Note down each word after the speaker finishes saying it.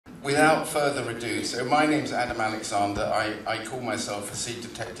Without further ado, so my name's Adam Alexander. I call myself a seed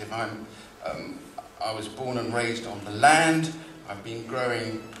detective. I was born and raised on the land. I've been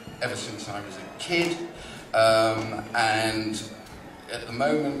growing ever since I was a kid. And at the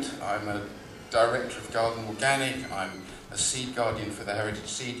moment, I'm a director of Garden Organic. I'm a seed guardian for the Heritage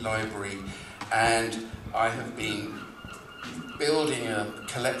Seed Library. And I have been building a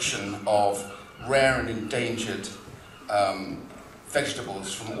collection of rare and endangered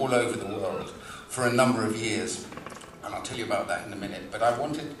vegetables from all over the world for a number of years, and I'll tell you about that in a minute. But I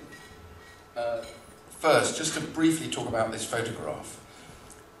wanted first just to briefly talk about this photograph,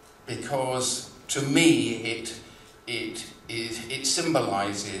 because to me it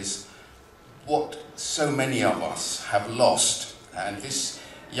symbolises what so many of us have lost. And this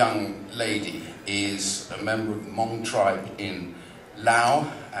young lady is a member of the Hmong tribe in Laos,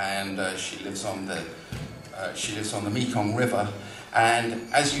 and she lives on the Mekong River. And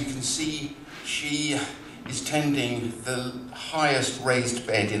as you can see, she is tending the highest raised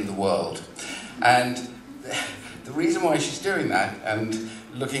bed in the world. And the reason why she's doing that and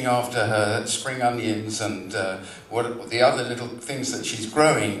looking after her spring onions and what the other little things that she's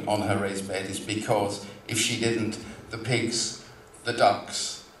growing on her raised bed is because if she didn't, the pigs, the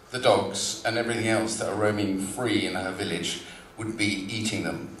ducks, the dogs and everything else that are roaming free in her village would be eating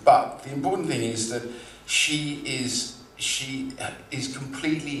them. But the important thing is that she is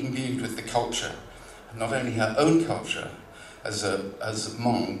completely imbued with the culture, not only her own culture as a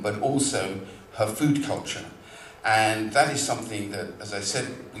Hmong, but also her food culture. And that is something that, as I said,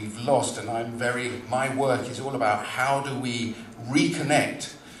 we've lost, and my work is all about how do we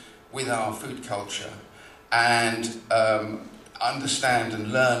reconnect with our food culture and understand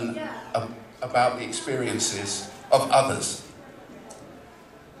and learn about the experiences of others.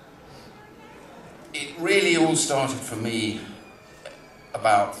 It really all started for me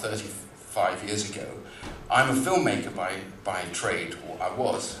about 35 years ago. I'm a filmmaker by trade, or I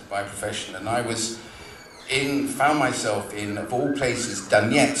was by profession, and I found myself in, of all places,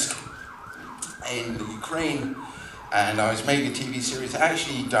 Donetsk in the Ukraine, and I was making a TV series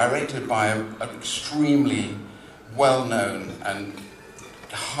actually directed by an extremely well-known and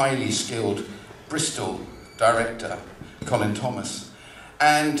highly skilled Bristol director, Colin Thomas.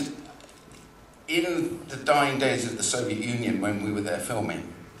 And in the dying days of the Soviet Union, when we were there filming,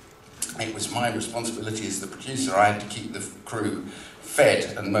 it was my responsibility as the producer. I had to keep the crew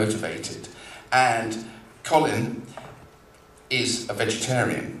fed and motivated. And Colin is a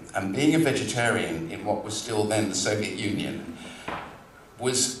vegetarian. And being a vegetarian in what was still then the Soviet Union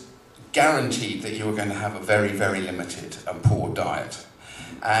was guaranteed that you were going to have a very, very limited and poor diet.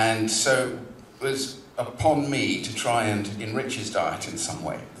 And so it was upon me to try and enrich his diet in some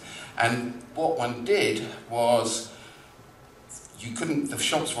way. And what one did was, the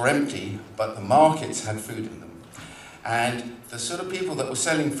shops were empty, but the markets had food in them. And the sort of people that were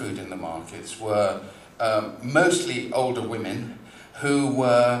selling food in the markets were mostly older women who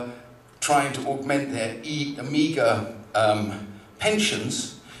were trying to augment their meager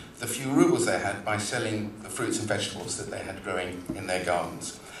pensions, the few rubles they had, by selling the fruits and vegetables that they had growing in their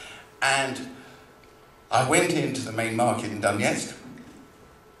gardens. And I went into the main market in Donetsk,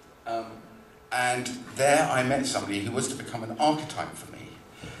 and there I met somebody who was to become an archetype for me.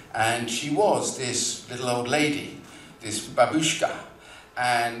 And she was this little old lady, this babushka,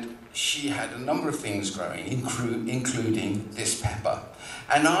 and she had a number of things growing, including this pepper.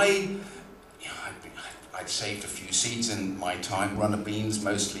 And I'd saved a few seeds in my time, runner beans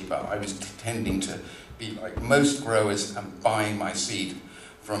mostly, but I was tending to be like most growers and buying my seed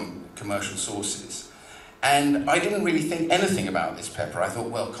from commercial sources. And I didn't really think anything about this pepper. I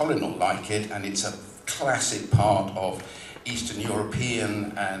thought, well, Colin will like it, and it's a classic part of Eastern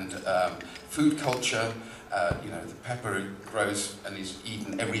European and food culture. The pepper grows and is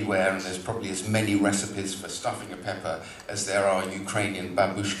eaten everywhere, and there's probably as many recipes for stuffing a pepper as there are Ukrainian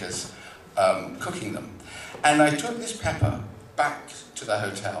babushkas cooking them. And I took this pepper back to the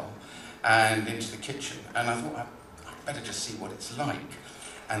hotel and into the kitchen, and I thought, I'd better just see what it's like.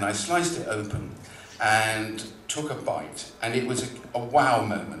 And I sliced it open and took a bite, and it was a wow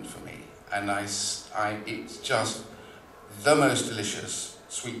moment for me. And it's just the most delicious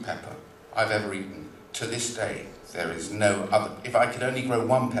sweet pepper I've ever eaten. To this day, there is no other. If I could only grow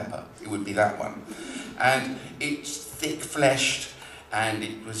one pepper, it would be that one. And it's thick-fleshed, and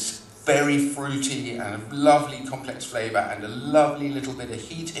it was very fruity and a lovely complex flavour and a lovely little bit of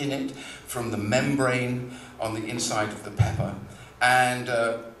heat in it from the membrane on the inside of the pepper. And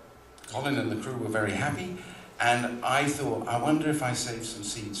Colin and the crew were very happy, and I thought, I wonder if I save some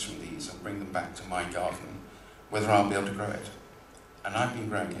seeds from these and bring them back to my garden, whether I'll be able to grow it. and I've been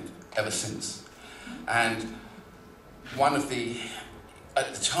growing it ever since. And one of the,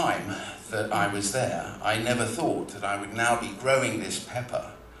 at the time that I was there, I never thought that I would now be growing this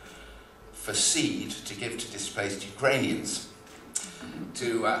pepper for seed to give to displaced Ukrainians,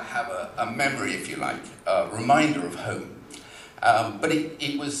 to have a memory, if you like, a reminder of home. But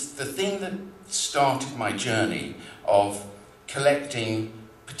it was the thing that started my journey of collecting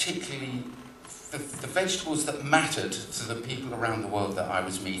particularly the vegetables that mattered to the people around the world that I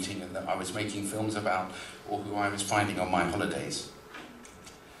was meeting and that I was making films about, or who I was finding on my holidays.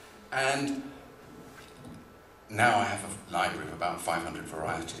 And now I have a library of about 500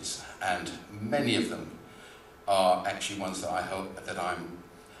 varieties, and many of them are actually ones that I'm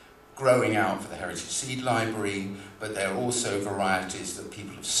growing out for the Heritage Seed Library, but they're also varieties that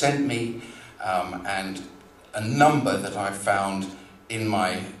people have sent me, and a number that I've found in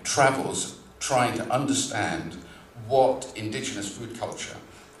my travels trying to understand what indigenous food culture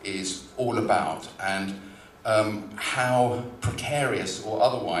is all about, and how precarious or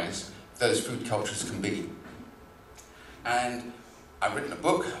otherwise those food cultures can be. And I've written a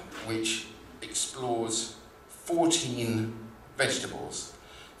book which explores 14 vegetables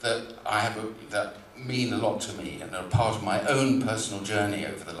that that mean a lot to me and are part of my own personal journey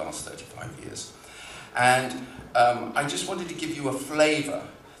over the last 35 years. And I just wanted to give you a flavour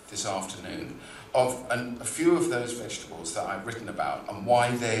this afternoon of a few of those vegetables that I've written about and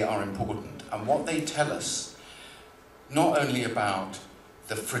why they are important and what they tell us, not only about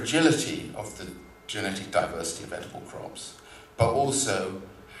the fragility of the genetic diversity of edible crops, but also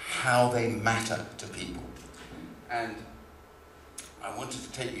how they matter to people. And I wanted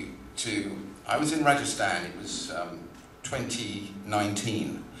to take you to, I was in Rajasthan, it was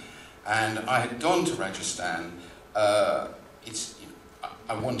 2019, and I had gone to Rajasthan. I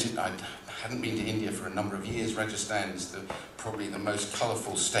hadn't been to India for a number of years. Rajasthan is probably the most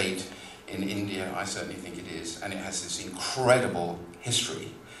colourful state in India, I certainly think it is, and it has this incredible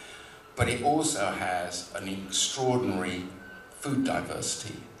history. But it also has an extraordinary food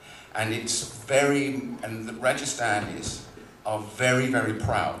diversity. And the Rajastanis are very, very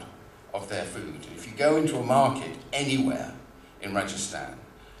proud of their food. If you go into a market anywhere in Rajasthan,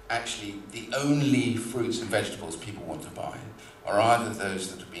 actually the only fruits and vegetables people want to buy are either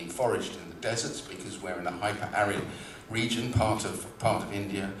those that are being foraged in the deserts, because we're in a hyper-arid region, part of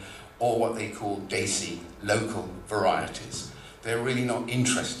India, or what they call desi, local varieties. They're really not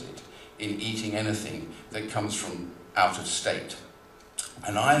interested in eating anything that comes from out of state.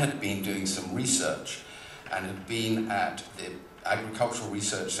 And I had been doing some research and had been at the Agricultural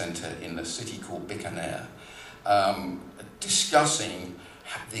Research Centre in a city called Bikaner, discussing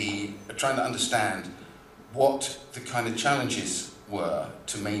trying to understand what the kind of challenges were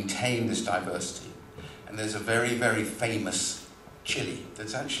to maintain this diversity. And there's a very, very famous chili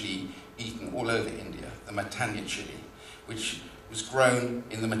that's actually eaten all over India, the Matanya chili, which was grown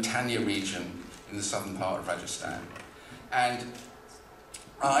in the Matanya region in the southern part of Rajasthan. And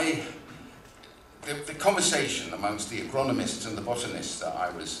the conversation amongst the agronomists and the botanists that I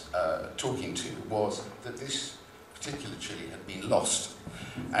was talking to was that this particular chili had been lost.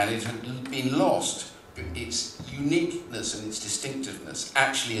 And it had been lost, its uniqueness and its distinctiveness,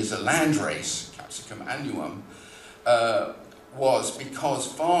 actually as a landrace, Capsicum annuum, was because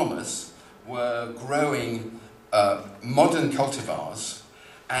farmers were growing modern cultivars,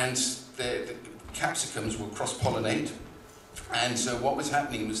 and the capsicums will cross-pollinate. And so what was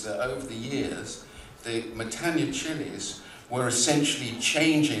happening was that over the years, the Matanya chilies were essentially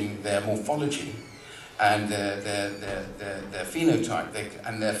changing their morphology and their phenotype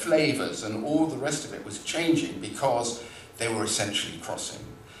and their flavours, and all the rest of it was changing because they were essentially crossing.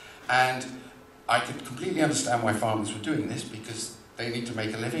 And I could completely understand why farmers were doing this, because they need to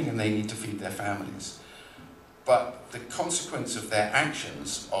make a living and they need to feed their families. But the consequence of their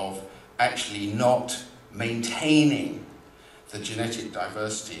actions of actually not maintaining the genetic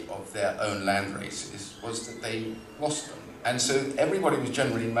diversity of their own land races was that they lost them. And so everybody was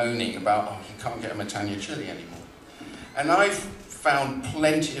generally moaning about, oh, you can't get a Matanya chili anymore. And I've found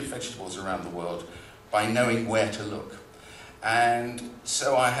plenty of vegetables around the world by knowing where to look. And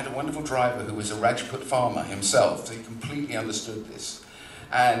so I had a wonderful driver who was a Rajput farmer himself, so he completely understood this.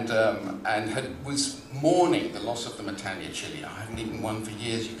 And was mourning the loss of the Matanya chili. I haven't eaten one for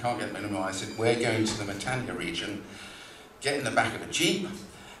years, you can't get them anymore. I said, we're going to the Matanya region, get in the back of a jeep,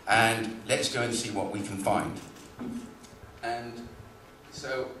 and let's go and see what we can find. And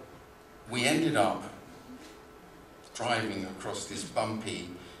so we ended up driving across this bumpy,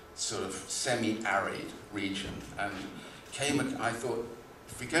 sort of semi-arid region, and I thought,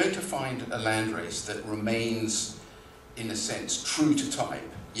 if we're going to find a landrace that remains in a sense, true to type.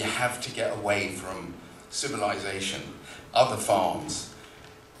 You have to get away from civilization, other farms,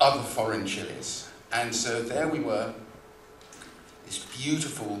 other foreign chilies. And so there we were, this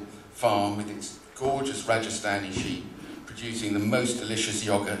beautiful farm with its gorgeous Rajasthani sheep, producing the most delicious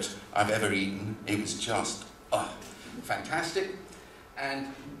yogurt I've ever eaten. It was just, fantastic.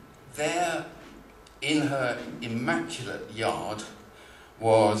 And there, in her immaculate yard,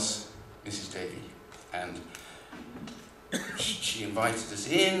 was Mrs. Davy. And she invited us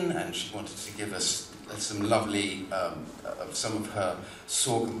in, and she wanted to give us some lovely, some of her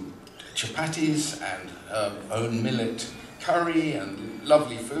sorghum chapatis and her own millet curry and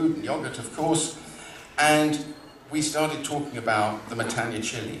lovely food and yogurt, of course. And we started talking about the Matanya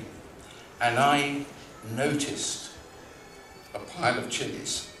chili. And I noticed a pile of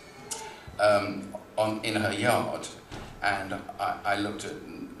chilies in her yard. And I looked at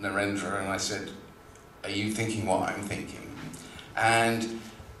Narendra and I said, "Are you thinking what I'm thinking?" And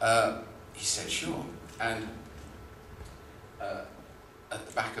he said, "Sure." And at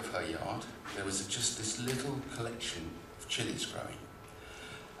the back of her yard, there was just this little collection of chilies growing.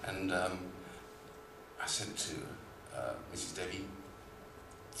 And I said to Mrs. Devi,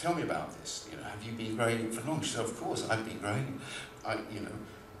 "Tell me about this. Have you been growing it for long?" She said, "Of course, I've been growing it.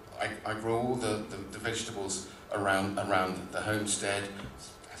 I grow all the vegetables around the homestead,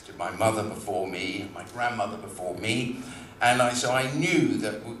 as did my mother before me, my grandmother before me." And so I knew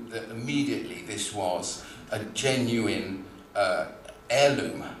that immediately this was a genuine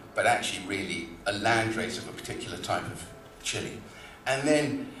heirloom, but actually really a landrace of a particular type of chili. And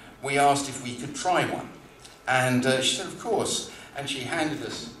then we asked if we could try one. And she said, "Of course." And she handed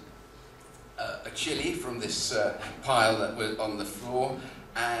us a chili from this pile that was on the floor,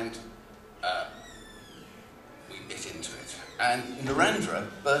 and we bit into it. And Narendra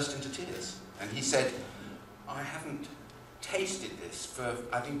burst into tears. And he said, "I haven't tasted this for,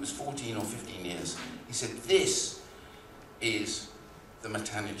 I think it was 14 or 15 years. He said, "This is the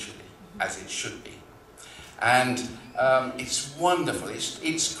Matanya chili, as it should be." And it's wonderful.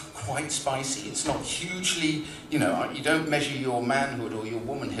 It's quite spicy. It's not hugely, you don't measure your manhood or your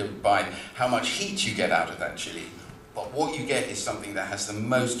womanhood by how much heat you get out of that chili. But what you get is something that has the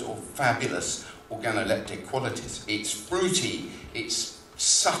most fabulous organoleptic qualities. It's fruity, it's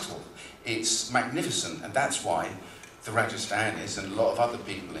subtle, it's magnificent, and that's why the Rajasthanis and a lot of other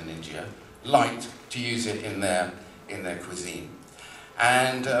people in India liked to use it in their cuisine.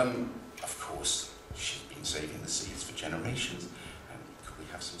 And of course, she'd been saving the seeds for generations. And could we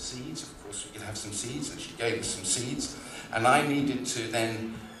have some seeds? Of course we could have some seeds, and she gave us some seeds. And I needed to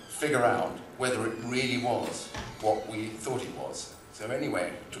then figure out whether it really was what we thought it was. So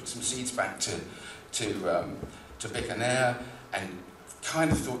anyway, I took some seeds back to Bikaner and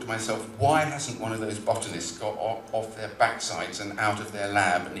kind of thought to myself, why hasn't one of those botanists got off their backsides and out of their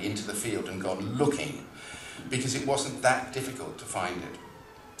lab and into the field and gone looking? Because it wasn't that difficult to find it.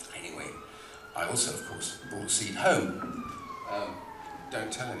 Anyway, I also, of course, brought seed home.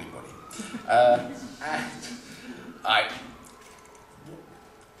 Don't tell anybody.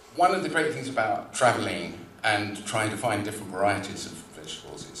 One of the great things about travelling and trying to find different varieties of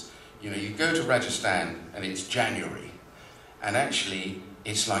vegetables is, you go to Rajasthan and it's January, and actually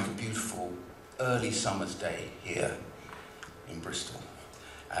it's like a beautiful early summer's day here in Bristol.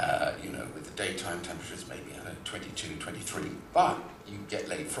 With the daytime temperatures maybe 22, 23, but you get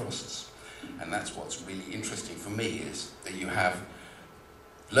late frosts. And that's what's really interesting for me, is that you have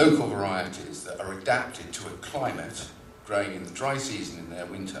local varieties that are adapted to a climate growing in the dry season in their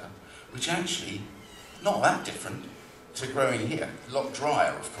winter, which actually not that different to growing here, a lot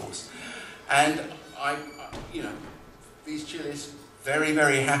drier, of course. And these chilies, very,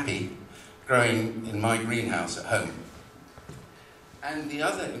 very happy growing in my greenhouse at home. And the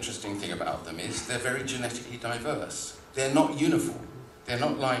other interesting thing about them is they're very genetically diverse. They're not uniform. They're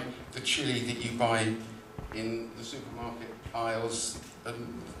not like the chili that you buy in the supermarket aisles,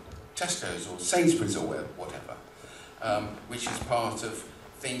 Tesco's or Sainsbury's or whatever, which is part of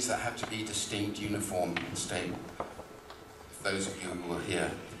things that have to be distinct, uniform, and stable. Those of you who were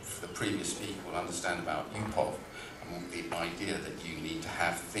here for the previous speaker will understand about UPOV and the idea that you need to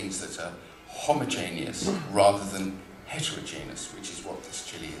have things that are homogeneous rather than heterogeneous, which is what this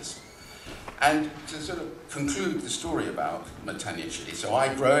chili is. And to sort of conclude the story about Matanya chili, so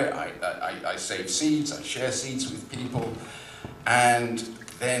I grow it, I save seeds, I share seeds with people, and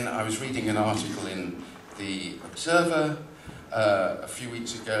then I was reading an article in the Observer a few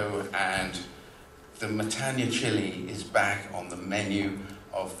weeks ago, and the Matanya chili is back on the menu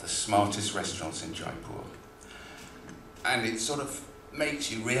of the smartest restaurants in Jaipur. And it sort of makes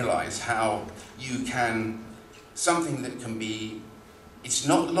you realise how you can something that can be, it's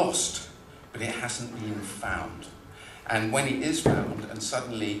not lost, but it hasn't been found. And when it is found, and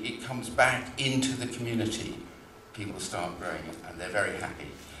suddenly it comes back into the community, people start growing it, and they're very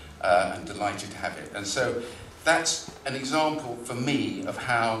happy and delighted to have it. And so that's an example for me of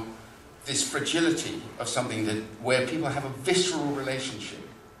how this fragility of something that, where people have a visceral relationship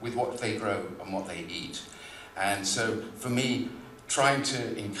with what they grow and what they eat. And so for me, trying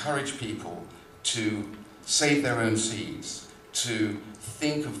to encourage people to save their own seeds, to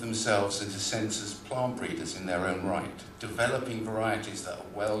think of themselves in a sense as plant breeders in their own right, developing varieties that are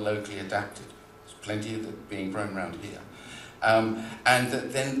well locally adapted. There's plenty of that being grown around here. And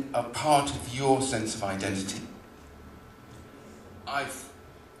that then are part of your sense of identity. I've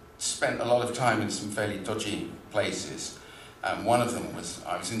spent a lot of time in some fairly dodgy places. One of them was,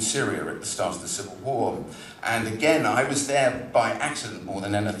 I was in Syria at the start of the Civil War. And again, I was there by accident more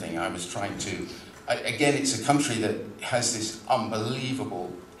than anything. I was trying to, again, it's a country that has this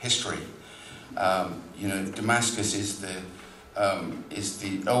unbelievable history. You know, Damascus is the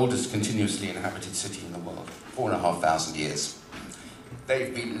oldest continuously inhabited city in the world, 4,500 years.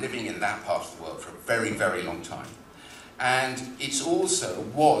 They've been living in that part of the world for a very, very long time. And it also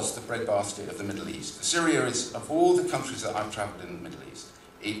was the breadbasket of the Middle East. Syria is, of all the countries that I've travelled in the Middle East,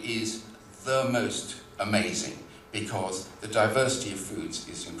 it is the most amazing because the diversity of foods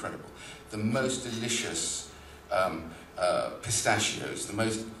is incredible. The most delicious pistachios, the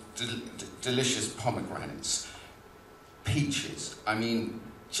most delicious pomegranates, peaches. I mean,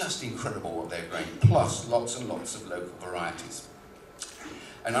 just incredible what they're growing, plus lots and lots of local varieties.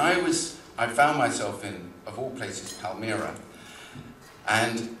 And I found myself in, of all places, Palmyra,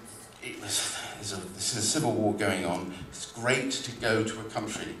 and this is a civil war going on. It's great to go to a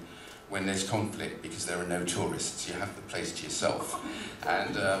country when there's conflict because there are no tourists. You have the place to yourself.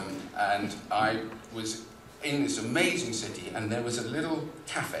 And I was in this amazing city, and there was a little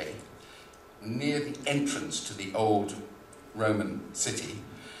cafe near the entrance to the old Roman city.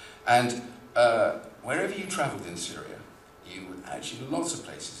 And wherever you travelled in Syria, you would actually, lots of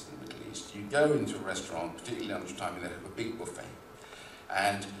places in the Middle East, you go into a restaurant, particularly lunchtime, and they have a big buffet.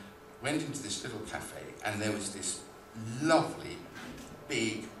 And went into this little cafe, and there was this lovely,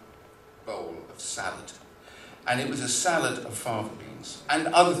 big bowl of salad. And it was a salad of fava beans, and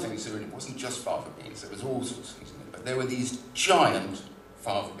other things in it. It wasn't just fava beans, there was all sorts of things in it, but there were these giant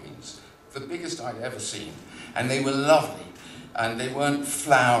fava beans, the biggest I'd ever seen, and they were lovely, and they weren't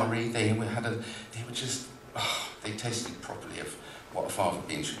floury, they were just, they tasted properly of what a fava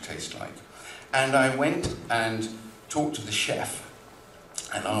bean should taste like. And I went and talked to the chef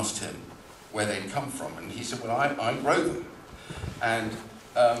and asked him where they'd come from, and he said, well, I grow them. And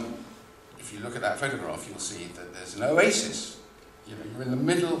if you look at that photograph, you'll see that there's an oasis. You know, you're in the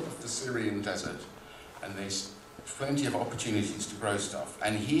middle of the Syrian desert, and there's plenty of opportunities to grow stuff.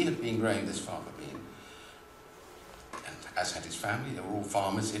 And he had been growing this fava bean, and as had his family, they were all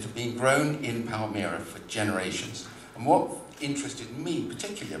farmers. It had been grown in Palmyra for generations. And what interested me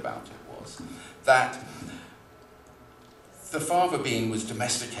particularly about it was that the fava bean was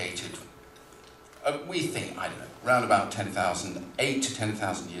domesticated, we think, I don't know, around about 8 to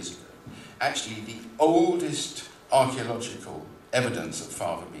 10,000 years ago. Actually, the oldest archaeological evidence of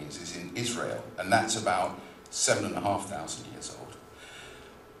fava beans is in Israel, and that's about 7,500 years old.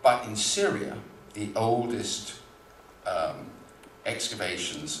 But in Syria, the oldest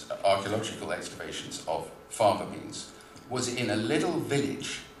archaeological excavations of fava beans was in a little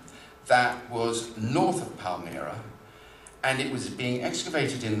village that was north of Palmyra, and it was being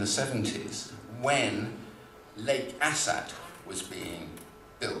excavated in the 70s when Lake Assad was being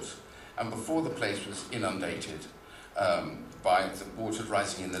built. And before the place was inundated by the water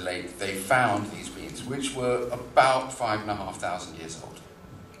rising in the lake, they found these beans, which were about 5,500 years old.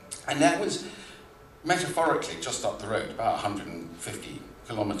 And that was metaphorically just up the road, about 150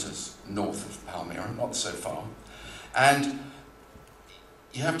 kilometers north of Palmyra, not so far. And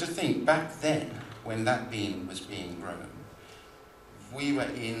you have to think, back then, when that bean was being grown,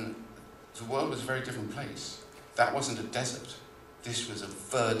 the world was a very different place. That wasn't a desert. This was a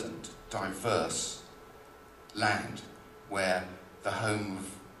verdant, diverse land where the home of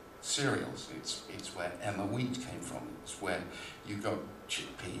cereals, it's where Emma wheat came from, it's where you got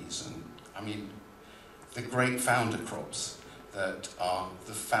chickpeas and, I mean, the great founder crops that are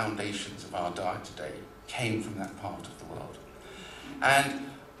the foundations of our diet today came from that part of the world. And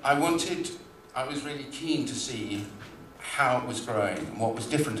I was really keen to see how it was growing and what was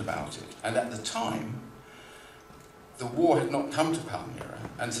different about it. And at the time, the war had not come to Palmyra,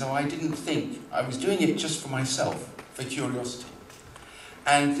 and so I didn't think, I was doing it just for myself, for curiosity.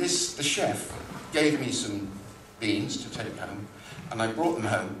 And the chef gave me some beans to take home, and I brought them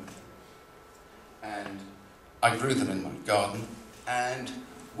home, and I grew them in my garden. And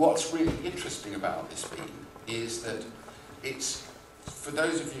what's really interesting about this bean is that it's, for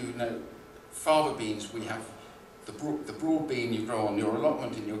those of you who know fava beans, we have the broad bean you grow on your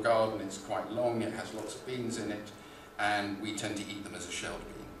allotment in your garden. It's quite long, it has lots of beans in it, and we tend to eat them as a shelled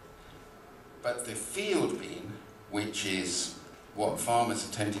bean. But the field bean, which is what farmers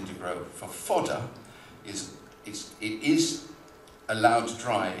are tending to grow for fodder, it is allowed to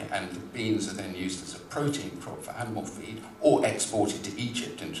dry, and the beans are then used as a protein crop for animal feed, or exported to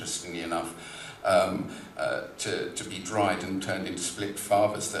Egypt, interestingly enough, to be dried and turned into split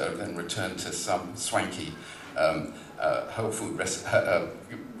favas that are then returned to some swanky whole food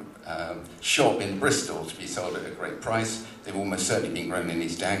shop in Bristol to be sold at a great price. They've almost certainly been grown in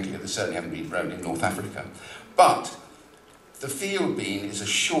East Anglia. They certainly haven't been grown in North Africa. But the field bean is a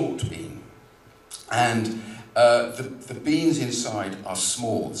short bean, and the beans inside are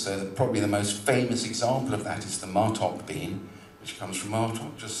small. So probably the most famous example of that is the Martok bean, which comes from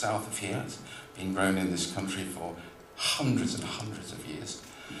Martok, just south of here. It's been grown in this country for hundreds and hundreds of years.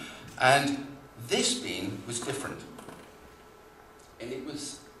 And this bean was different. And it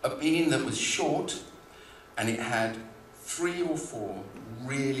was a bean that was short, and it had 3 or 4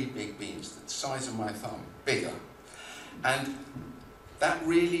 really big beans, the size of my thumb, bigger. And that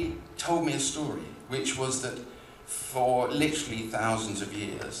really told me a story, which was that for literally thousands of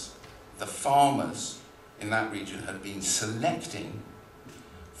years, the farmers in that region had been selecting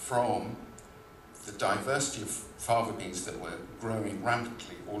from the diversity of fava beans that were growing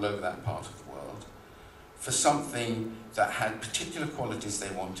rampantly all over that part of the world for something that had particular qualities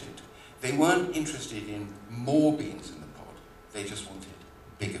they wanted. They weren't interested in more beans in the pod, they just wanted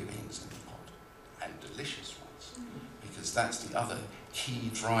bigger beans in the pod, and delicious ones, because that's the other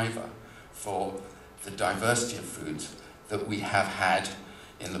key driver for the diversity of foods that we have had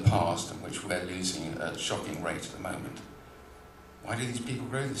in the past, and which we're losing at a shocking rate at the moment. Why do these people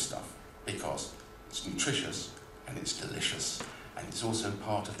grow this stuff? Because it's nutritious, and it's delicious, and it's also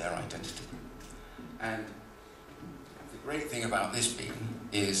part of their identity. And the great thing about this bean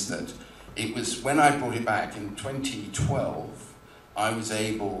is that it was, when I brought it back in 2012, I was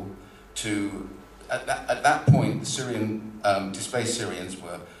able to, at that point, the Syrian, displaced Syrians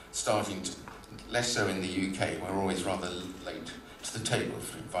were starting to, less so in the UK, we're always rather late to the table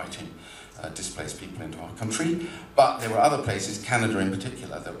for inviting displaced people into our country, but there were other places, Canada in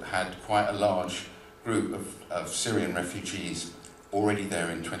particular, that had quite a large group of Syrian refugees already there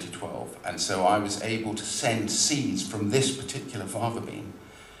in 2012, and so I was able to send seeds from this particular fava bean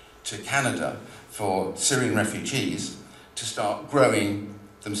to Canada for Syrian refugees to start growing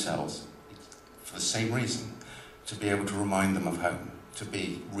themselves for the same reason, to be able to remind them of home, to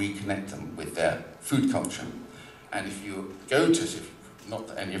reconnect them with their food culture. And if you go to, not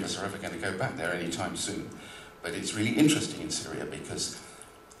that any of us are ever going to go back there anytime soon, but it's really interesting in Syria because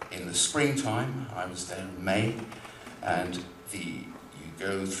in the springtime, I was there in May, and you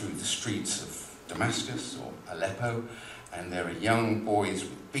go through the streets of Damascus or Aleppo, and there are young boys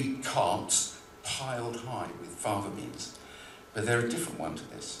with big carts piled high with fava beans. But they're a different one to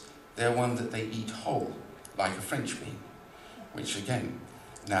this. They're one that they eat whole, like a French bean, which again,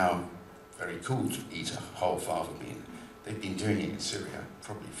 now very cool to eat a whole fava bean. They've been doing it in Syria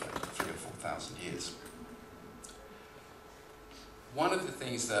probably for 3,000 or 4,000 years. One of the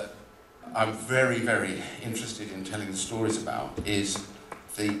things that I'm very, very interested in telling the stories about is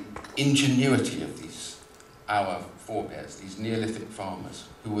the ingenuity of our forebears, these Neolithic farmers,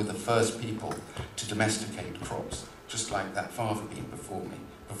 who were the first people to domesticate crops, just like that fava bean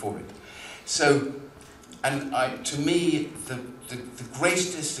before it. So, and to me, the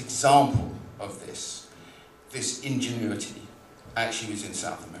greatest example of this ingenuity actually was in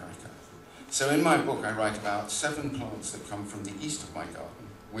South America. So in my book, I write about 7 plants that come from the east of my garden,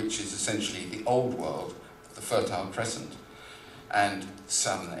 which is essentially the old world, the Fertile Crescent, and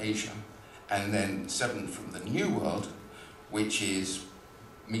Southern Asia, and then 7 from the New World, which is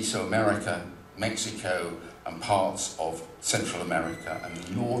Mesoamerica, Mexico, and parts of Central America and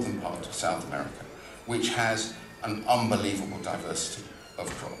the northern part of South America, which has an unbelievable diversity of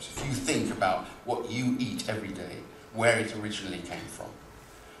crops. If you think about what you eat every day, where it originally came from.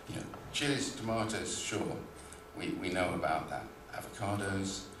 You know, chilies, tomatoes, sure, we know about that.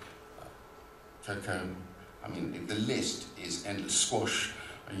 Avocados, cocoa, I mean, the list is endless. Squash,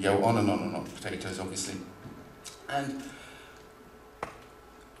 you go on and on and on. Potatoes, obviously. And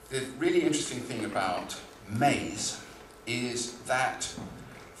the really interesting thing about maize is that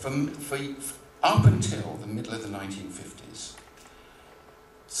up until the middle of the 1950s,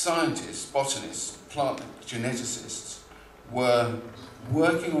 scientists, botanists, plant geneticists were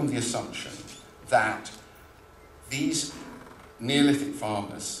working on the assumption that these Neolithic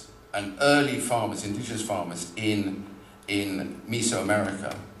farmers and early farmers, indigenous farmers in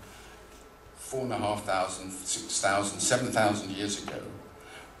Mesoamerica, 4,500, 6,000, 7,000 years ago,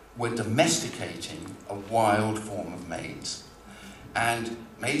 were domesticating a wild form of maize. And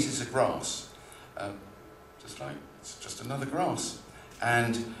maize is a grass, it's just another grass.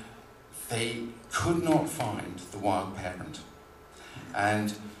 And they could not find the wild parent.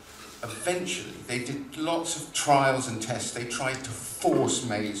 And eventually, they did lots of trials and tests. They tried to force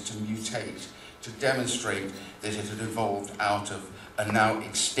maize to mutate, to demonstrate that it had evolved out of a now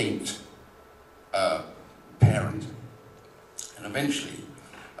extinct parent. And eventually,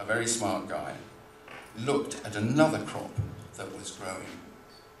 a very smart guy looked at another crop that was growing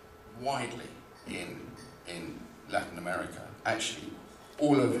widely in Latin America, actually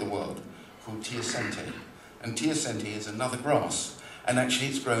all over the world, called teosinte. And teosinte is another grass, and actually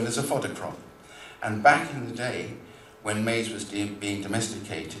it's grown as a fodder crop. And back in the day, when maize was being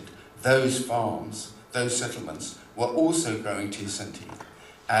domesticated, those farms, those settlements, were also growing teosinte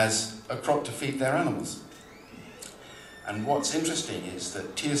as a crop to feed their animals. And what's interesting is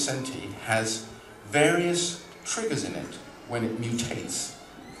that teosinte has various triggers in it when it mutates.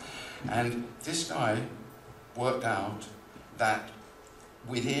 And this guy worked out that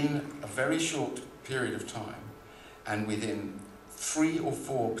within a very short period of time, and within 3 or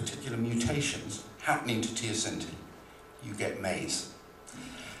 4 particular mutations happening to teosinte, you get maize.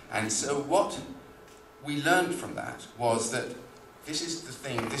 And so what we learned from that was that this is the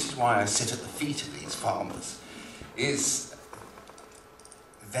thing, this is why I sit at the feet of these farmers, is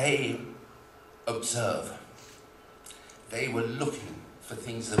they observe. They were looking for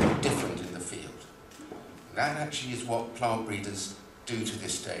things that were different in the field. That actually is what plant breeders do to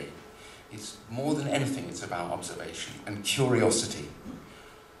this day. It's more than anything, it's about observation and curiosity.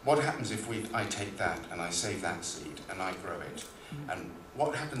 What happens if I take that and I save that seed and I grow it? And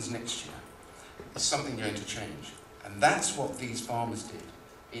what happens next year? Is something going to change? And that's what these farmers did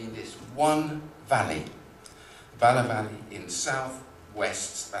in this one valley. Bala Valley in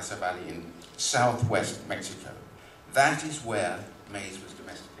southwest, that's a valley in southwest Mexico. That is where maize was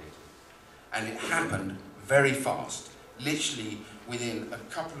domesticated. And it happened very fast. Literally within a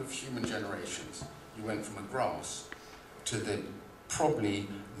couple of human generations, you went from a grass to probably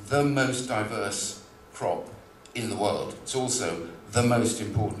the most diverse crop in the world. It's also the most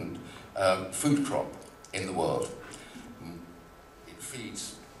important food crop in the world. It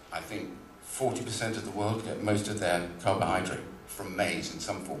feeds, I think, 40% of the world get most of their carbohydrate from maize in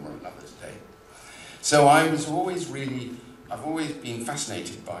some form or another today. So I've always been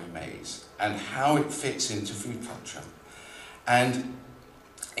fascinated by maize and how it fits into food culture. And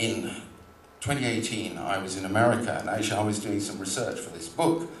in 2018, I was in America, and actually I was doing some research for this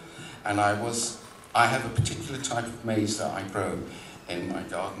book, and I have a particular type of maize that I grow in my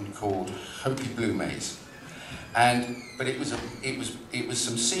garden called Hopi Blue Maize. But it was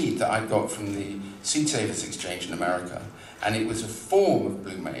some seed that I got from the Seed Savers Exchange in America, and it was a form of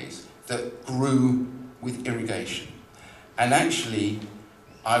blue maize that grew with irrigation. And actually,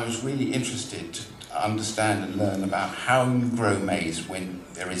 I was really interested to understand and learn about how you grow maize when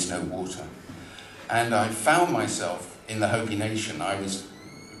there is no water. And I found myself in the Hopi Nation. I was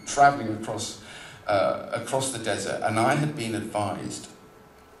traveling across the desert, and I had been advised,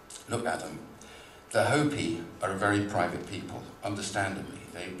 look at them. The Hopi are a very private people, understandably.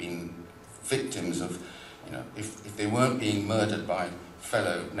 They've been victims of, if they weren't being murdered by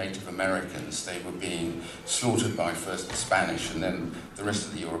fellow Native Americans, they were being slaughtered by first the Spanish and then the rest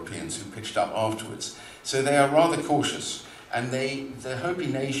of the Europeans who pitched up afterwards. So they are rather cautious. And the Hopi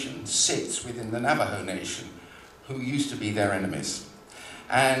Nation sits within the Navajo Nation, who used to be their enemies.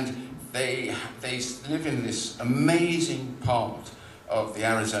 And they live in this amazing part of the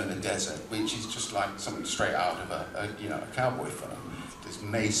Arizona desert, which is just like something straight out of a cowboy film. There's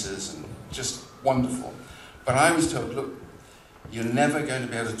mesas and just wonderful. But I was told, look, you're never going to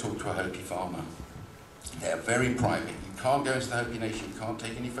be able to talk to a Hopi farmer. They're very private. You can't go into the Hopi Nation, you can't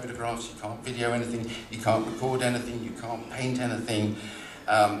take any photographs, you can't video anything, you can't record anything, you can't paint anything,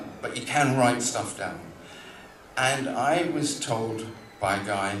 but you can write stuff down. And I was told by a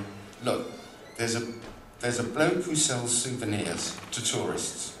guy, look, there's a bloke who sells souvenirs to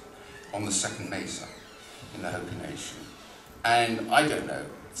tourists on the second mesa in the Hopi Nation. And I don't know,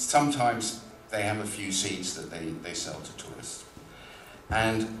 sometimes they have a few seeds that they sell to tourists.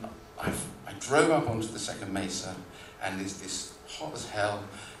 And I drove up onto the second mesa, and there's this hot as hell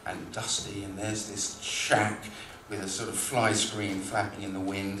and dusty, and there's this shack with a sort of fly screen flapping in the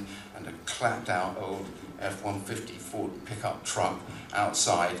wind and a clapped out old F-150 Ford pickup truck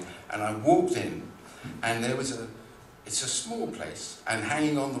outside. And I walked in, and there was it's a small place, and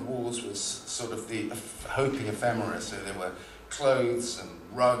hanging on the walls was sort of the Hopi ephemera. So there were clothes and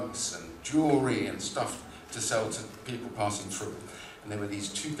rugs and jewelry and stuff to sell to people passing through. And there were these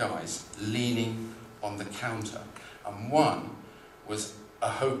two guys leaning on the counter. And one was a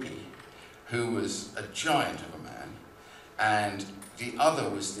Hopi who was a giant of a man, and the other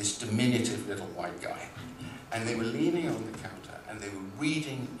was this diminutive little white guy. And they were leaning on the counter, and they were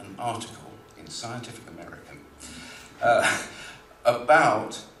reading an article in Scientific American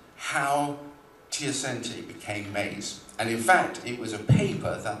about how teosinte became maize. And in fact, it was a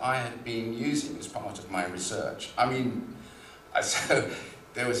paper that I had been using as part of my research. I mean, so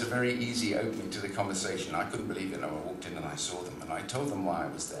there was a very easy opening to the conversation. I couldn't believe it. I walked in and I saw them, and I told them why I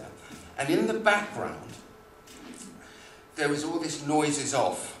was there. And in the background, there was all this noises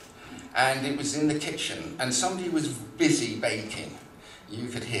off, and it was in the kitchen, and somebody was busy baking. You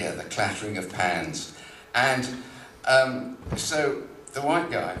could hear the clattering of pans. And so the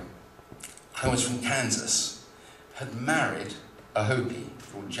white guy, who was from Kansas, had married a Hopi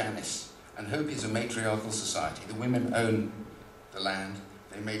called Janice. And Hopi is a matriarchal society. The women own the land.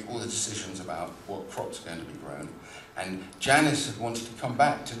 They make all the decisions about what crops are going to be grown. And Janice had wanted to come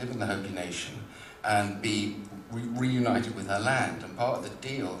back to live in the Hopi nation and be reunited with her land. And part of the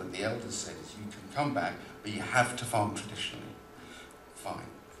deal that the elders said is, you can come back, but you have to farm traditionally. Fine.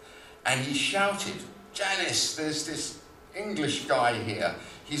 And he shouted, Janice, there's this English guy here.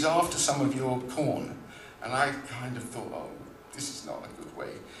 He's after some of your corn. And I kind of thought, oh, this is not a good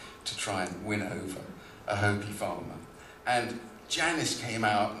way to try and win over a Hopi farmer. And Janice came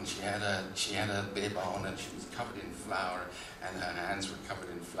out, and she had a bib on, and she was covered in flour, and her hands were covered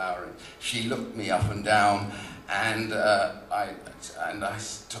in flour. And she looked me up and down, and I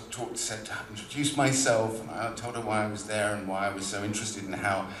said to introduce myself, and I told her why I was there and why I was so interested in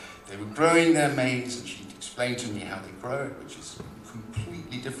how they were growing their maize, and she explained to me how they grow it, which is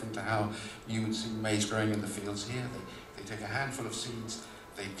completely different to how you would see maize growing in the fields here. They take a handful of seeds,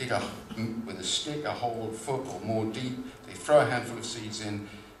 they dig with a stick a hole a foot or more deep, they throw a handful of seeds in,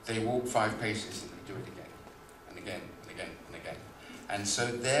 they walk 5 paces, and they do it again, and again, and again, and again. And so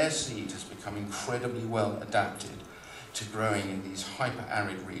their seed has become incredibly well adapted to growing in these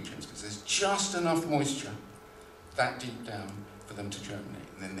hyper-arid regions, because there's just enough moisture that deep down for them to germinate.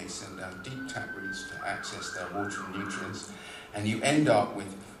 And then they send down deep tap roots to access their water and nutrients. And you end up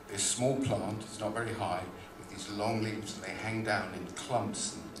with this small plant, it's not very high, with these long leaves, and they hang down in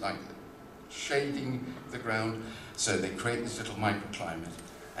clumps, and like shading the ground. So they create this little microclimate,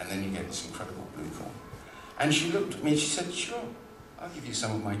 and then you get this incredible blue corn. And she looked at me and she said, sure, I'll give you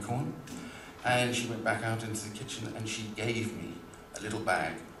some of my corn. And she went back out into the kitchen, and she gave me a little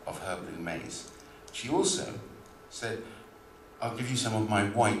bag of her blue maize. She also said, I'll give you some of my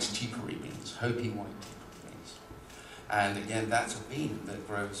white teepery beans, Hopi white teepery beans. And again, that's a bean that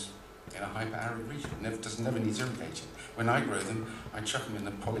grows in a hyper-arid region. Never needs irrigating. When I grow them, I chuck them in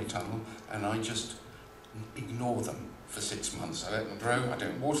the polytunnel, and I just ignore them for 6 months. I let them grow, I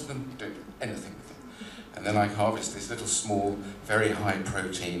don't water them, don't do anything with them. And then I harvest this little small, very high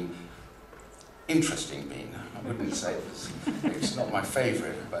protein, interesting bean. I wouldn't say it's not my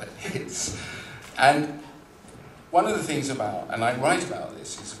favorite, but it's... And one of the things about, and I write about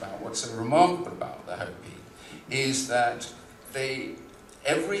this, is about what's so remarkable about the Hopi, is that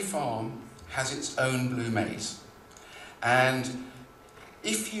every farm has its own blue maize. And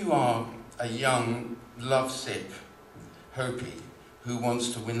if you are a young, lovesick Hopi who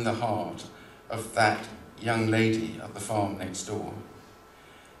wants to win the heart of that young lady at the farm next door,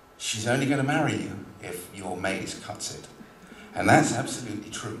 she's only going to marry you if your maize cuts it. And that's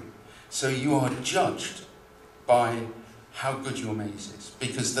absolutely true. So you are judged by how good your maize is.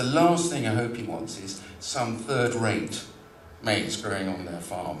 Because the last thing a Hopi wants is some third-rate maize growing on their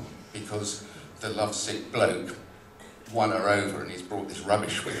farm, because the lovesick bloke won her over and he's brought this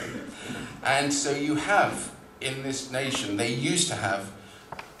rubbish with him. And so you have, in this nation, they used to have,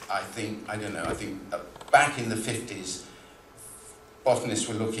 I think back in the 50s, botanists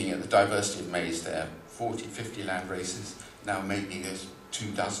were looking at the diversity of maize there, 40, 50 land races. Now maybe there's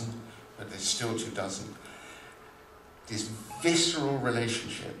 24, but there's still 24. This visceral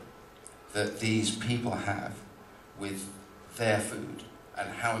relationship that these people have with their food and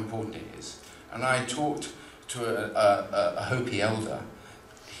how important it is. And I talked to a Hopi elder.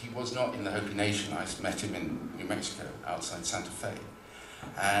 He was not in the Hopi Nation. I met him in New Mexico, outside Santa Fe.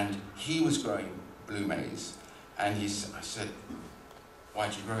 And he was growing blue maize. And I said,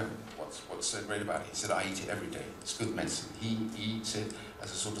 why'd you grow it? What's so great about it? He said, I eat it every day. It's good medicine. He eats it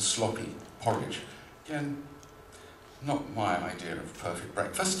as a sort of sloppy porridge. Again, not my idea of perfect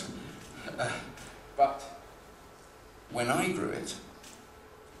breakfast. But when I grew it,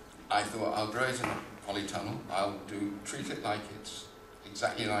 I thought I'll grow it in a polytunnel. I'll treat it like it's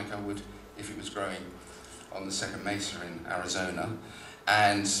exactly like I would if it was growing on the second mesa in Arizona.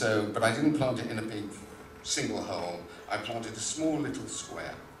 And so, but I didn't plant it in a big single hole. I planted a small little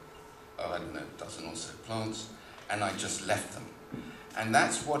square, I don't know, a dozen or so plants, and I just left them. And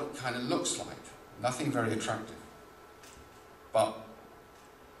that's what it kind of looks like. Nothing very attractive. But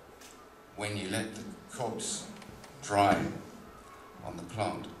when you let the cobs dry on the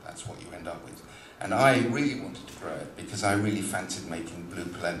plant, that's what you end up with. And I really wanted to grow it because I really fancied making blue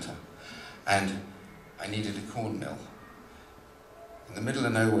polenta. And I needed a corn mill. In the middle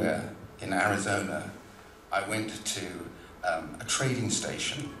of nowhere in Arizona, I went to a trading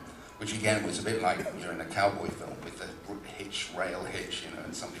station, which again was a bit like you're in a cowboy film with the rail hitch, you know,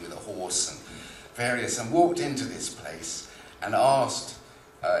 and somebody with a horse and various, and walked into this place and asked,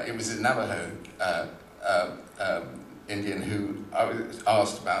 it was a Navajo Indian who I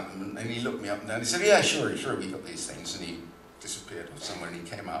asked about them, and he looked me up and down. He said, yeah, sure, we got these things. And he disappeared off somewhere, and he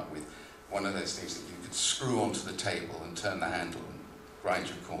came out with one of those things that you could screw onto the table and turn the handle and grind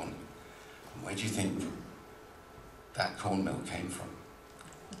your corn. And where do you think that corn mill came from?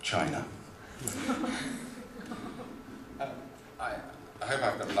 China. I hope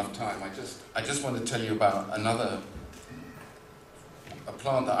I've got enough time. I just want to tell you about a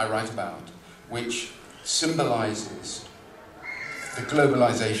plant that I write about, which symbolizes the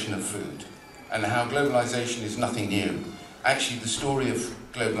globalization of food and how globalization is nothing new. Actually, the story of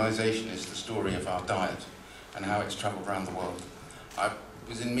globalization is the story of our diet and how it's traveled around the world. I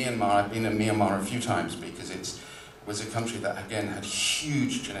was in Myanmar. I've been in Myanmar a few times because it was a country that, again, had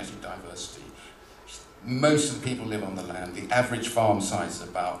huge genetic diversity. Most of the people live on the land. The average farm size is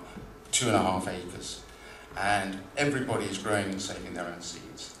about 2.5 acres. And everybody is growing and saving their own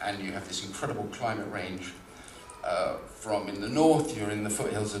seeds. And you have this incredible climate range. From in the north, you're in the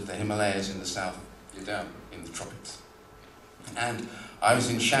foothills of the Himalayas. In the south, you're down in the tropics. And I was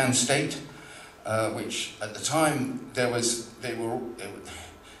in Shan State, which at the time they were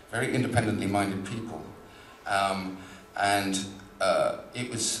very independently minded people,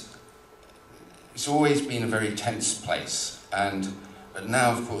 it's always been a very tense place. But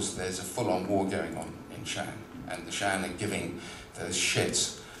now, of course, there's a full-on war going on in Shan, and the Shan are giving those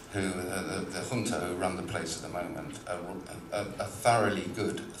shits who the junta who run the place at the moment a thoroughly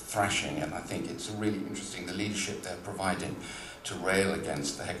good thrashing, and I think it's really interesting the leadership they're providing to rail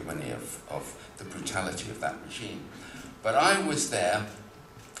against the hegemony of the brutality of that regime. But I was there,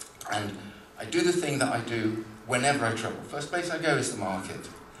 and I do the thing that I do whenever I travel. First place I go is the market,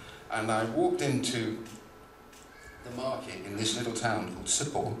 and I walked into the market in this little town called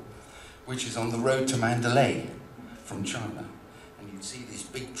Sipor, which is on the road to Mandalay from China. And you'd see these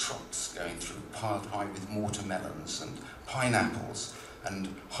big trucks going through, piled high with watermelons and pineapples and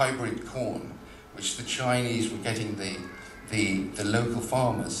hybrid corn, which the Chinese were getting the local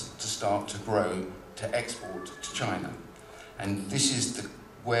farmers to start to grow to export to China. And this is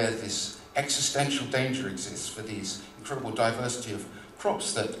where this existential danger exists for these incredible diversity of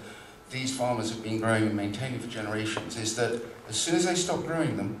crops that these farmers have been growing and maintaining for generations, is that as soon as they stop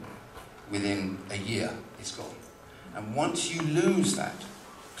growing them, within a year, it's gone. And once you lose that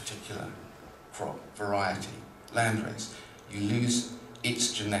particular crop, variety, landrace, you lose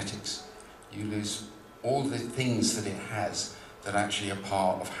its genetics. You lose all the things that it has that actually are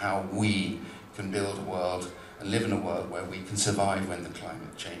part of how we can build a world and live in a world where we can survive when the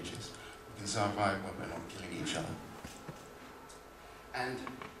climate changes. We can survive when we're not killing each other. And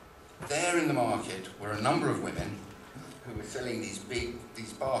there in the market were a number of women who were selling these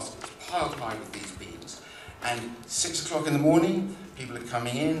baskets piled high with these beans. And 6 o'clock in the morning, people are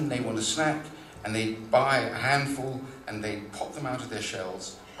coming in, they want a snack, and they buy a handful and they pop them out of their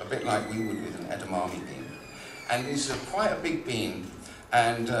shells, a bit like we would with an edamame bean. And it's quite a big bean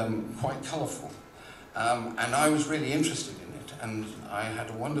and quite colourful. And I was really interested in it, and I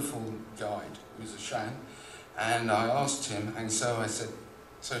had a wonderful guide who was a Shan, and I asked him, and so I said,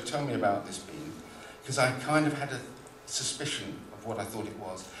 so tell me about this bean, because I kind of had a suspicion of what I thought it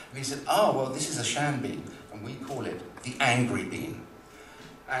was. And he said, oh, well, this is a Shan bean, and we call it the angry bean.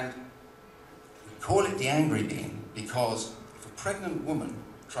 And we call it the angry bean because if a pregnant woman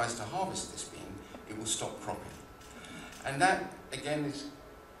tries to harvest this bean, it will stop cropping. And that, again, is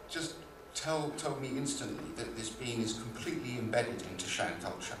just told me instantly that this bean is completely embedded into Shan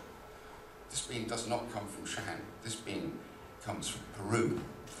culture. This bean does not come from Shan. This bean comes from Peru,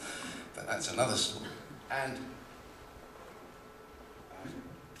 but that's another story. And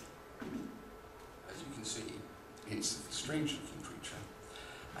as you can see, it's a strange-looking creature,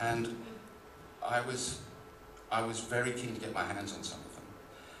 and I was very keen to get my hands on some of them.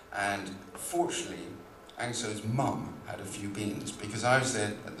 And fortunately, Aung So's mum had a few beans, because I was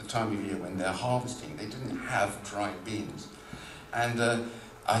there at the time of year when they're harvesting. They didn't have dried beans. And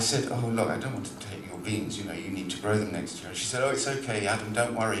I said, oh, look, I don't want to take your beans, you know, you need to grow them next year. And she said, oh, it's okay, Adam,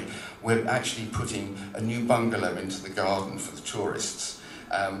 don't worry. We're actually putting a new bungalow into the garden for the tourists,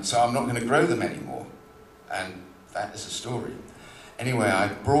 so I'm not going to grow them anymore. And that is a story. Anyway, I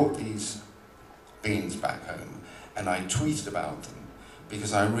brought these beans back home, and I tweeted about them,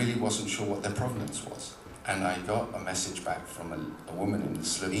 because I really wasn't sure what their provenance was. And I got a message back from a woman in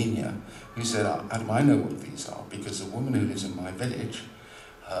Slovenia who said, Adam, I know what these are, because a woman who lives in my village,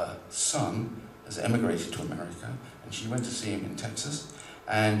 her son has emigrated to America, and she went to see him in Texas,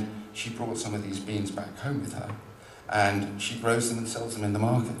 and she brought some of these beans back home with her, and she grows them and sells them in the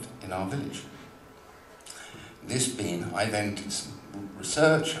market in our village. This bean, I then did some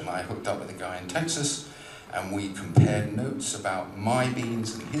research, and I hooked up with a guy in Texas, and we compared notes about my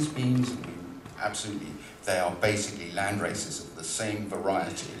beans and his beans, and they are basically land races of the same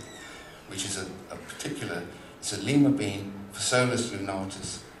variety, which is it's a lima bean, Phaseolus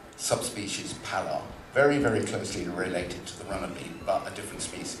lunatus, subspecies Palar. Very, very closely related to the runner bean, but a different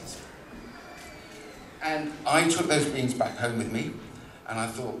species. And I took those beans back home with me, and I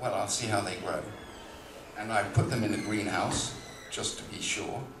thought, well, I'll see how they grow. And I put them in a greenhouse, just to be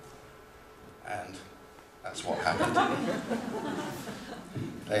sure, and that's what happened.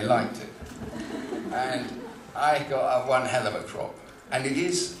 They liked it. And I got one hell of a crop. And it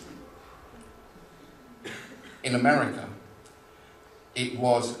is, in America, it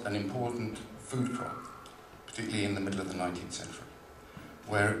was an important food crop, particularly in the middle of the 19th century,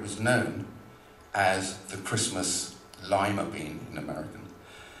 where it was known as the Christmas lima bean in American.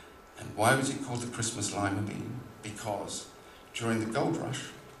 And why was it called the Christmas lima bean? Because during the gold rush,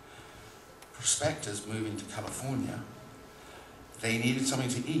 prospectors moving to California, they needed something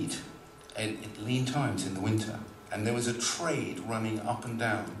to eat at lean times in the winter. And there was a trade running up and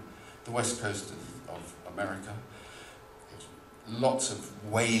down the west coast of America. Lots of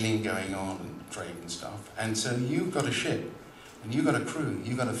whaling going on and trade and stuff. And so you've got a ship, and you've got a crew,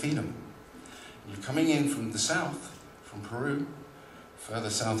 you've got to feed them. You're coming in from the south, from Peru, further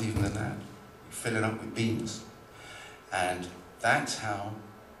south even than that. You fill it up with beans. And that's how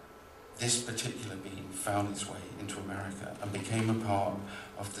this particular bean found its way into America and became a part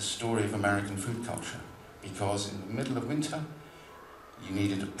of the story of American food culture. Because in the middle of winter, you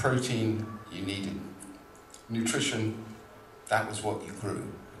needed a protein, you needed nutrition. That was what you grew.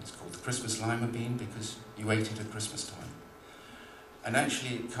 It's called the Christmas lima bean because you ate it at Christmas time. And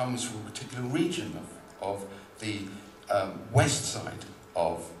actually it comes from a particular region of the west side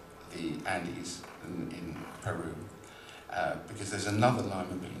of the Andes in Peru, because there's another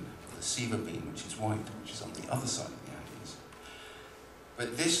lima bean, the ceiba bean, which is white, which is on the other side of the Andes.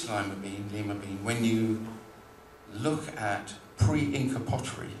 But this lima bean, when you look at pre-Inca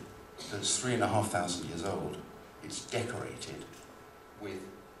pottery that's 3,500 years old, it's decorated with...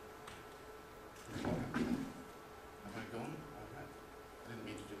 Have I gone? I didn't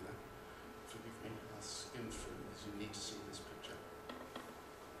mean to do that. Forgive me, I'll skim through this. You need to see this picture.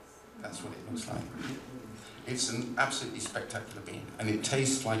 That's what it looks like. It's an absolutely spectacular bean, and it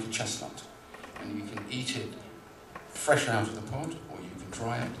tastes like a chestnut. And you can eat it fresh out of the pod, or you can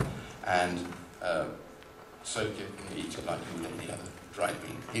dry it and soak it and eat it like you would any other dried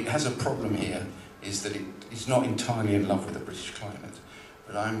bean. It has a problem here, is that it's not entirely in love with the British climate,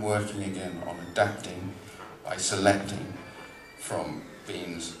 but I'm working again on adapting by selecting from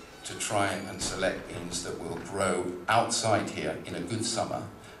beans to try and select beans that will grow outside here in a good summer.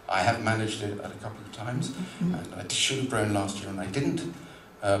 I have managed it at a couple of times, and I should have grown last year and I didn't,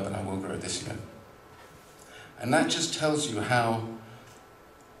 but I will grow this year. And that just tells you how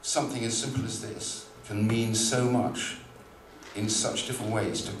something as simple as this can mean so much in such different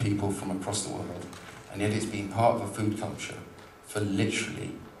ways to people from across the world, and yet it's been part of a food culture for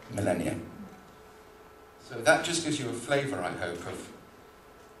literally millennia. So that just gives you a flavour, I hope, of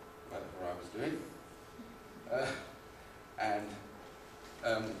whatever I was doing.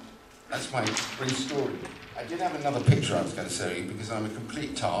 That's my brief story. I did have another picture I was going to show you because I'm a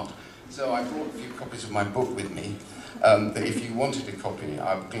complete tart, so I brought a few copies of my book with me, that if you wanted a copy,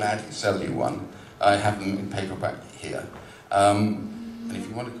 I'd gladly sell you one. I have them in paperback here. And if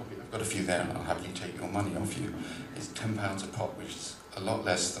you want a copy, I've got a few there, and I'll happily take your money off you. It's £10 a pop, which is a lot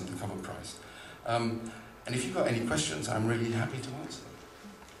less than the cover price. And if you've got any questions, I'm really happy to answer them.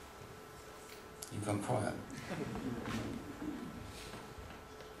 You've gone quiet.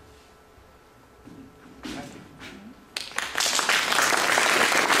 Thank you.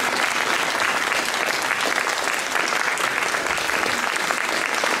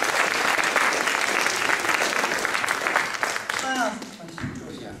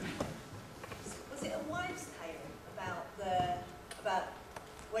 Was it a wives' tale about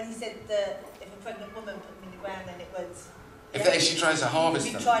when he said that if a pregnant woman put them in the ground, then it would? If she tries to harvest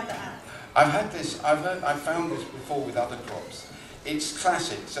them. You tried that. I've found this before with other crops. It's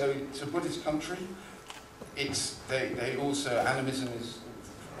classic. So it's a Buddhist country. They also, animism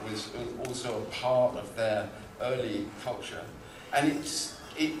was also a part of their early culture, and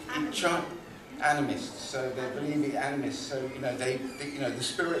animists. So they believe in animists. So the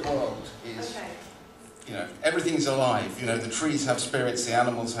spirit world is. Okay. Everything's alive. The trees have spirits, the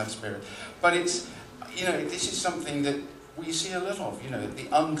animals have spirits. But it's, this is something that we see a lot of. The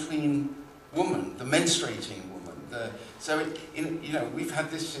unclean woman, the menstruating woman. We've had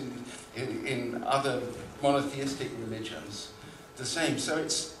this in other monotheistic religions, the same. So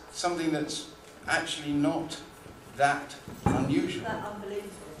it's something that's actually not that unusual. That unbelievable.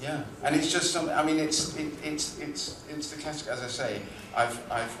 Yeah, and it's just something. I mean, it's the classic. As I say,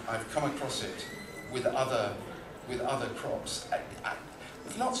 I've come across it with other crops.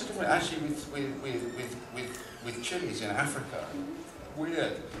 With lots of different, actually, with chilies in Africa,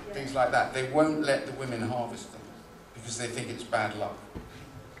 weird things like that. They won't let the women harvest them because they think it's bad luck.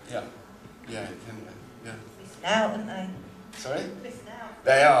 Yeah. Listen out, aren't they? Sorry? Listen out.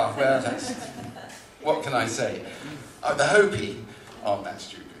 They are. Well, that's, what can I say? The Hopi aren't that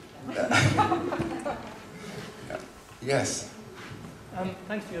stupid. Yeah. Yes.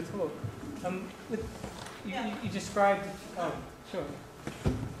 Thanks for your talk. You described. Oh, sure.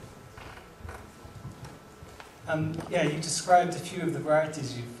 You described a few of the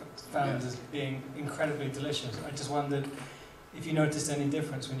varieties you found as being incredibly delicious. I just wondered if you noticed any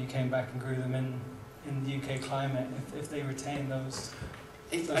difference when you came back and grew them in the UK climate, if they retain those.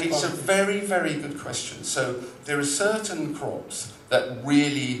 It's a very, very good question. So there are certain crops that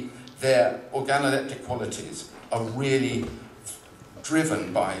really, their organoleptic qualities are really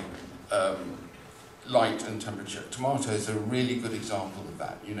driven by light and temperature. Tomatoes are a really good example of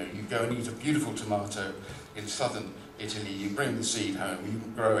that. You go and eat a beautiful tomato in southern Italy, you bring the seed home, you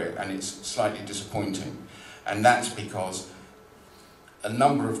grow it, and it's slightly disappointing. And that's because a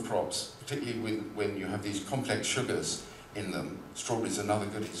number of crops, particularly when you have these complex sugars in them, strawberries are another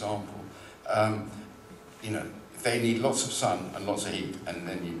good example, they need lots of sun and lots of heat, and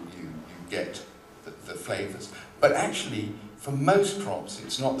then you get the flavours. But actually, for most crops,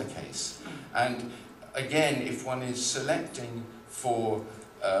 it's not the case. And again, if one is selecting for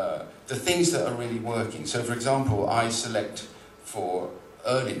the things that are really working, so for example, I select for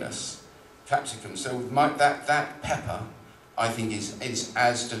earliness, capsicum. So with that pepper, I think is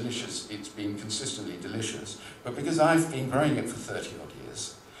as delicious. It's been consistently delicious. But because I've been growing it for 30 odd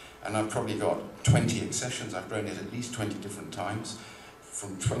years, and I've probably got 20 accessions, I've grown it at least 20 different times,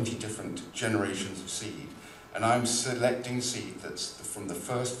 from 20 different generations of seed, and I'm selecting seed that's from the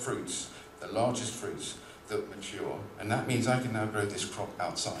first fruits, the largest fruits that mature, and that means I can now grow this crop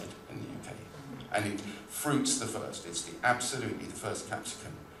outside in the UK. And it fruits the first. It's absolutely the first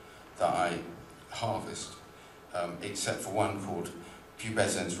capsicum that I harvest, except for one called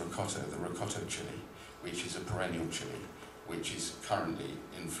Pubescens ricotta, the ricotta chili, which is a perennial chili, which is currently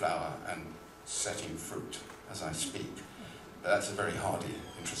in flower and setting fruit as I speak. But that's a very hardy,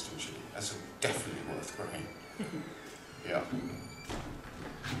 interesting chili. That's definitely worth growing. Yeah.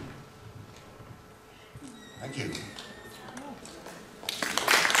 Thank you.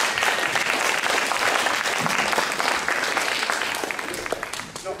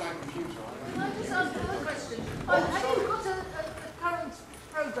 It's not my computer. Can I just ask another question? Have you got a current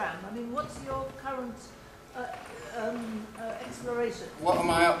programme? I mean, what's your current exploration? What am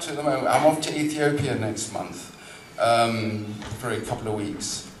I up to at the moment? I'm off to Ethiopia next month for a couple of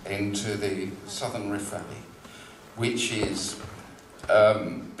weeks into the southern Rift Valley, which is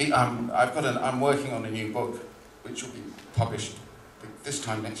I'm working on a new book which will be published this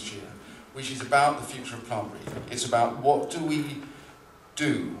time next year, which is about the future of plant breeding. It's about what do we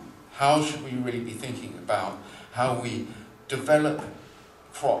do? How should we really be thinking about how we develop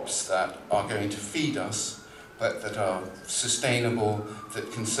crops that are going to feed us, but that are sustainable,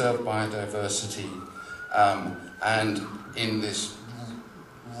 that conserve biodiversity, and in this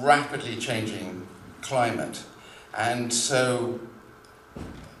rapidly changing climate. And so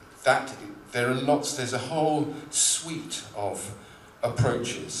that there's a whole suite of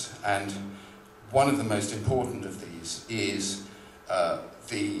approaches, and one of the most important of these is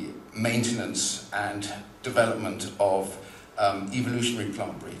the maintenance and development of evolutionary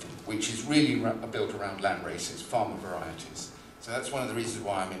plant breeding, which is really built around land races, farmer varieties. So that's one of the reasons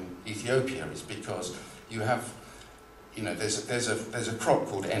why I'm in Ethiopia, is because you have, you know, there's a crop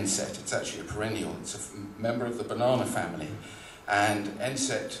called enset. It's actually a perennial. It's a member of the banana family, and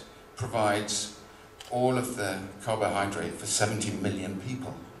enset provides all of the carbohydrate for 70 million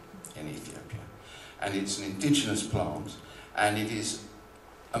people in Ethiopia. And it's an indigenous plant, and it is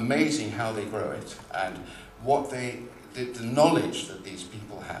amazing how they grow it, and what the knowledge that these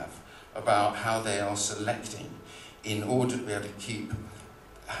people have about how they are selecting in order to be able to keep,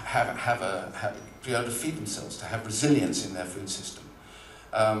 be able to feed themselves, to have resilience in their food system.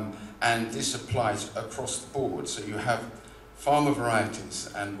 And this applies across the board. So you have farmer varieties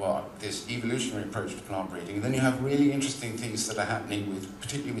and this evolutionary approach to plant breeding. And then you have really interesting things that are happening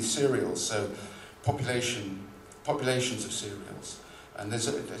particularly with cereals. So populations of cereals. And there's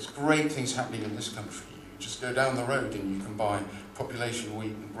great things happening in this country. You just go down the road and you can buy population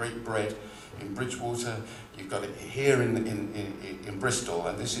wheat and great bread in Bridgewater. You've got it here in Bristol,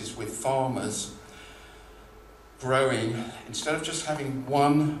 and this is with farmers growing, instead of just having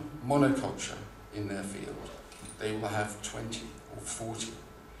one monoculture in their field, they will have 20 or 40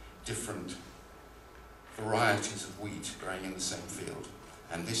 different varieties of wheat growing in the same field.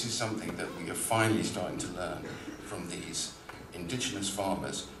 And this is something that we are finally starting to learn from these indigenous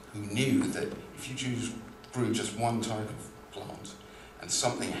farmers who knew that if you grew just one type of plant and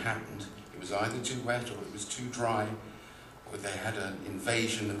something happened, it was either too wet or it was too dry, or they had an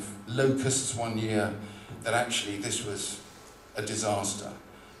invasion of locusts one year, that actually this was a disaster.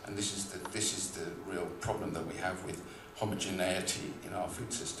 And this is the real problem that we have with homogeneity in our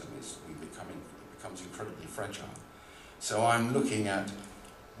food system, is it becomes incredibly fragile. So I'm looking at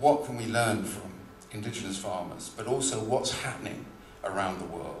what can we learn from indigenous farmers, but also what's happening around the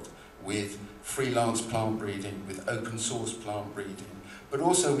world with freelance plant breeding, with open source plant breeding, but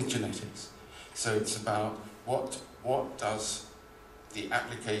also with genetics. So it's about what does the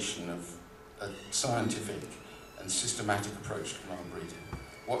application of a scientific and systematic approach to plant breeding,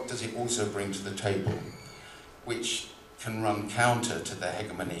 what does it also bring to the table, which can run counter to the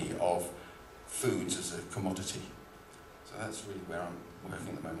hegemony of foods as a commodity. So that's really where I'm working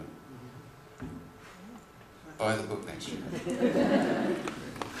at the moment. Buy the book next year.